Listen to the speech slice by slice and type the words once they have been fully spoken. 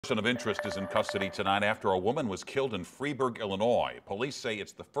Person of interest is in custody tonight after a woman was killed in Freeburg, Illinois. Police say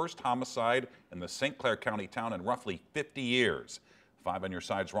it's the first homicide in the St. Clair County town in roughly 50 years. 5 on your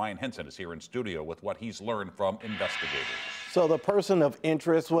side's Ryan Henson is here in studio with what he's learned from investigators. So the person of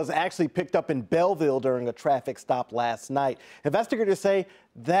interest was actually picked up in Belleville during a traffic stop last night. Investigators say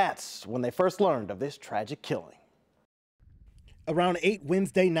that's when they first learned of this tragic killing. Around 8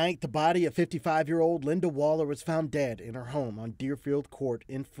 Wednesday night, the body of 55-year-old Linda Waller was found dead in her home on Deerfield Court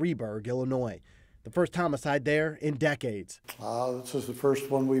in Freeburg, Illinois. The first homicide there in decades. This is the first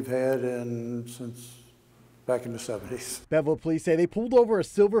one we've had since back in the 70s. Belleville police say they pulled over a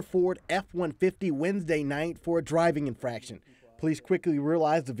silver Ford F-150 Wednesday night for a driving infraction. Police quickly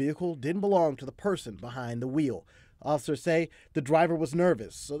realized the vehicle didn't belong to the person behind the wheel. Officers say the driver was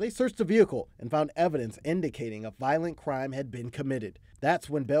nervous, so they searched the vehicle and found evidence indicating a violent crime had been committed. That's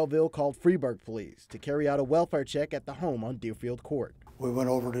when Belleville called Freeburg police to carry out a welfare check at the home on Deerfield Court. We went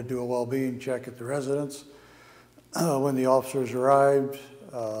over to do a well-being check at the residence. When the officers arrived,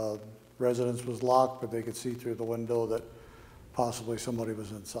 residence was locked, but they could see through the window that possibly somebody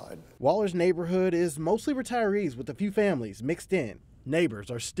was inside. Waller's neighborhood is mostly retirees with a few families mixed in. Neighbors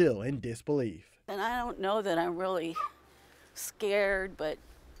are still in disbelief. And I don't know that I'm really scared, but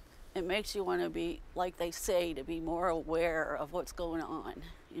it makes you want to be, like they say, to be more aware of what's going on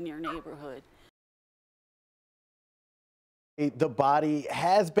in your neighborhood. The body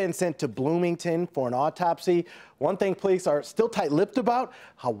has been sent to Bloomington for an autopsy. One thing police are still tight-lipped about,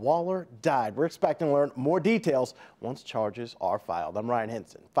 how Waller died. We're expecting to learn more details once charges are filed. I'm Ryan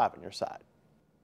Henson, 5 on your side.